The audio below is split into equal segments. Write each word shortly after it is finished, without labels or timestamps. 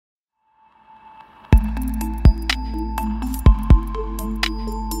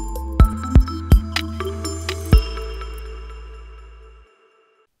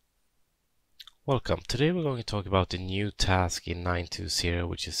Welcome. Today we're going to talk about the new task in 920,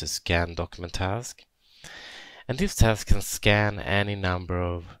 which is a scan document task. And this task can scan any number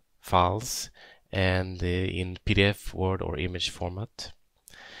of files and in PDF, Word or image format.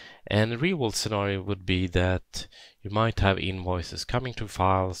 And the real world scenario would be that you might have invoices coming through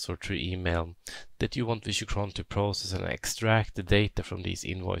files or through email that you want VisualCron to process and extract the data from these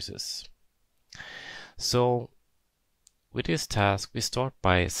invoices. So with this task, we start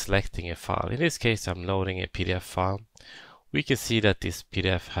by selecting a file. In this case, I'm loading a PDF file. We can see that this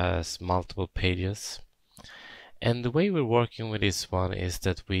PDF has multiple pages. And the way we're working with this one is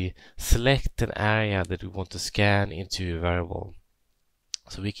that we select an area that we want to scan into a variable.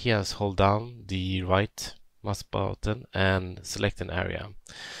 So we can just hold down the right mouse button and select an area.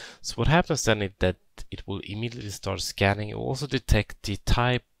 So what happens then is that it will immediately start scanning. It will also detect the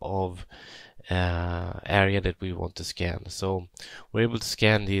type of area that we want to scan. So we're able to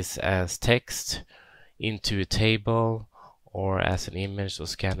scan this as text into a table or as an image or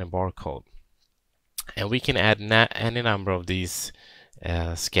scan a barcode. And we can add any number of these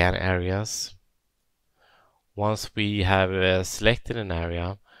scan areas. Once we have selected an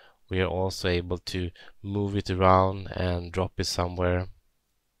area, we are also able to move it around and drop it somewhere.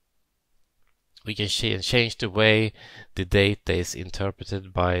 We can change the way the data is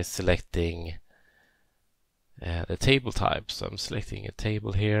interpreted by selecting the table type. So I'm selecting a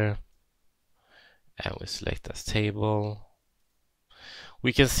table here and we select as table.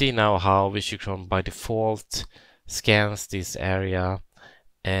 We can see now how VisualCron by default scans this area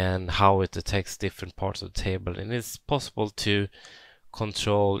and how it detects different parts of the table, and it's possible to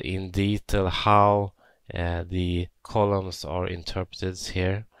control in detail how the columns are interpreted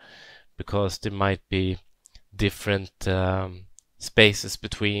here, because there might be different spaces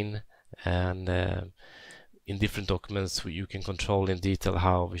between, and in different documents you can control in detail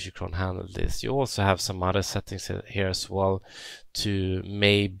how VisualCron handles this. You also have some other settings here as well to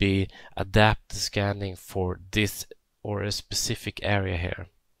maybe adapt the scanning for this or a specific area here.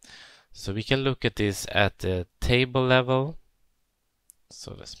 So we can look at this at the table level.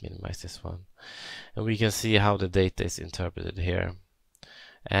 So let's minimize this one. And we can see how the data is interpreted here.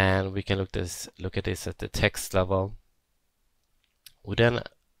 And we can look at this at the text level. We then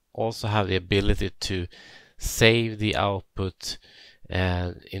also have the ability to save the output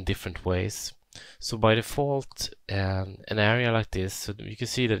in different ways. So by default, an area like this, so you can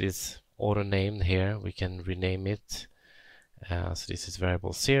see that it's auto named here. We can rename it. So this is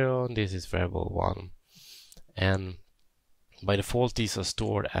variable 0 and this is variable 1. And by default, these are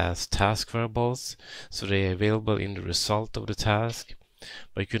stored as task variables, so they are available in the result of the task.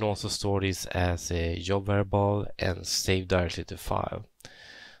 But you can also store this as a job variable and save directly to file.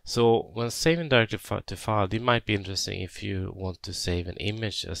 So when saving directly to file, it might be interesting if you want to save an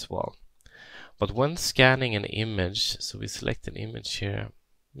image as well. But when scanning an image, so we select an image here,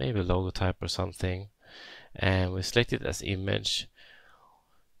 maybe a logo type or something, and we select it as image.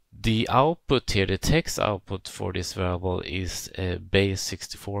 The output here, the text output for this variable is a base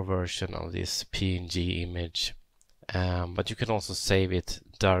 64 version of this PNG image. But you can also save it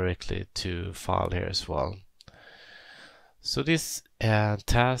directly to file here as well. So this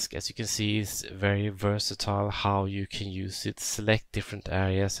task, as you can see, is very versatile how you can use it, select different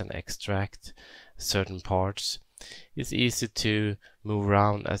areas and extract certain parts. It's easy to move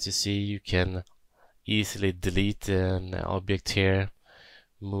around. As you see, you can easily delete an object here,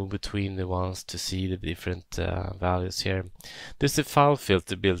 move between the ones to see the different values here. There's a file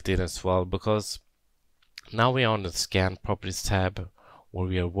filter built in as well, because now we are on the Scan Properties tab where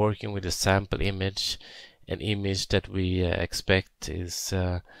we are working with a sample image, an image that we expect is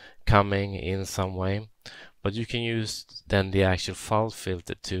coming in some way. But you can use then the actual file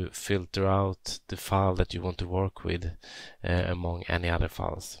filter to filter out the file that you want to work with among any other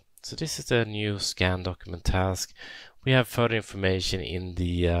files. So this is the new scan document task. We have further information in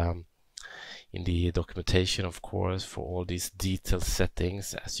the documentation, of course, for all these detailed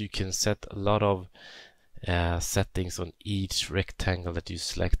settings, as you can set a lot of settings on each rectangle that you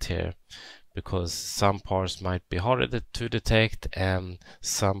select here, because some parts might be harder to detect and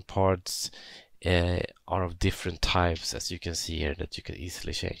some parts are of different types, as you can see here, that you can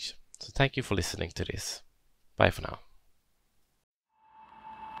easily change. So thank you for listening to this. Bye for now.